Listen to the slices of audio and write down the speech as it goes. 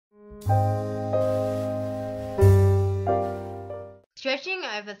Stretching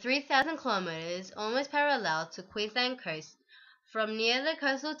over 3,000 kilometres, almost parallel to Queensland coast, from near the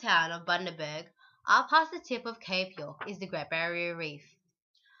coastal town of Bundaberg up past the tip of Cape York is the Great Barrier Reef.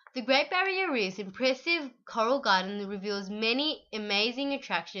 The Great Barrier Reef's impressive coral garden reveals many amazing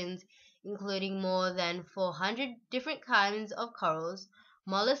attractions, including more than 400 different kinds of corals,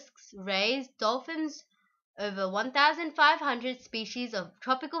 mollusks, rays, dolphins, over 1,500 species of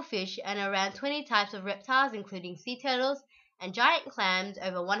tropical fish, and around 20 types of reptiles, including sea turtles and giant clams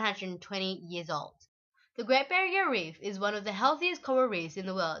over 120 years old. The Great Barrier Reef is one of the healthiest coral reefs in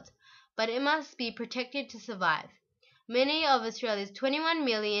the world, but it must be protected to survive. Many of Australia's 21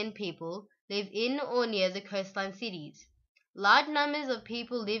 million people live in or near the coastline cities. Large numbers of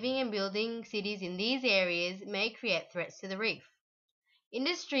people living and building cities in these areas may create threats to the reef.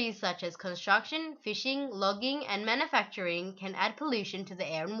 Industries such as construction, fishing, logging, and manufacturing can add pollution to the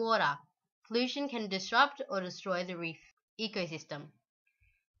air and water. Pollution can disrupt or destroy the reef ecosystem.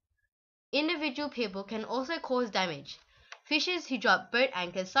 Individual people can also cause damage. Fishers who drop boat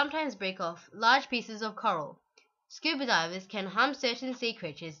anchors sometimes break off large pieces of coral. Scuba divers can harm certain sea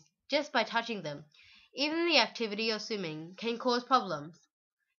creatures just by touching them. Even the activity of swimming can cause problems.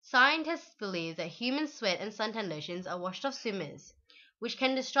 Scientists believe that human sweat and suntan lotions are washed off swimmers, which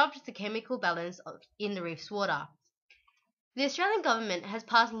can disrupt the chemical balance in the reef's water. The Australian government has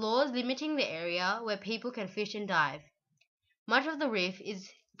passed laws limiting the area where people can fish and dive. Much of the reef is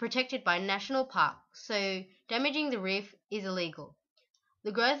protected by national park, so damaging the reef is illegal.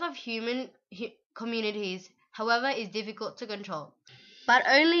 The growth of human communities, however, is difficult to control. But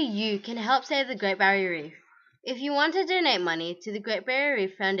only you can help save the Great Barrier Reef. If you want to donate money to the Great Barrier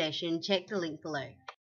Reef Foundation, check the link below.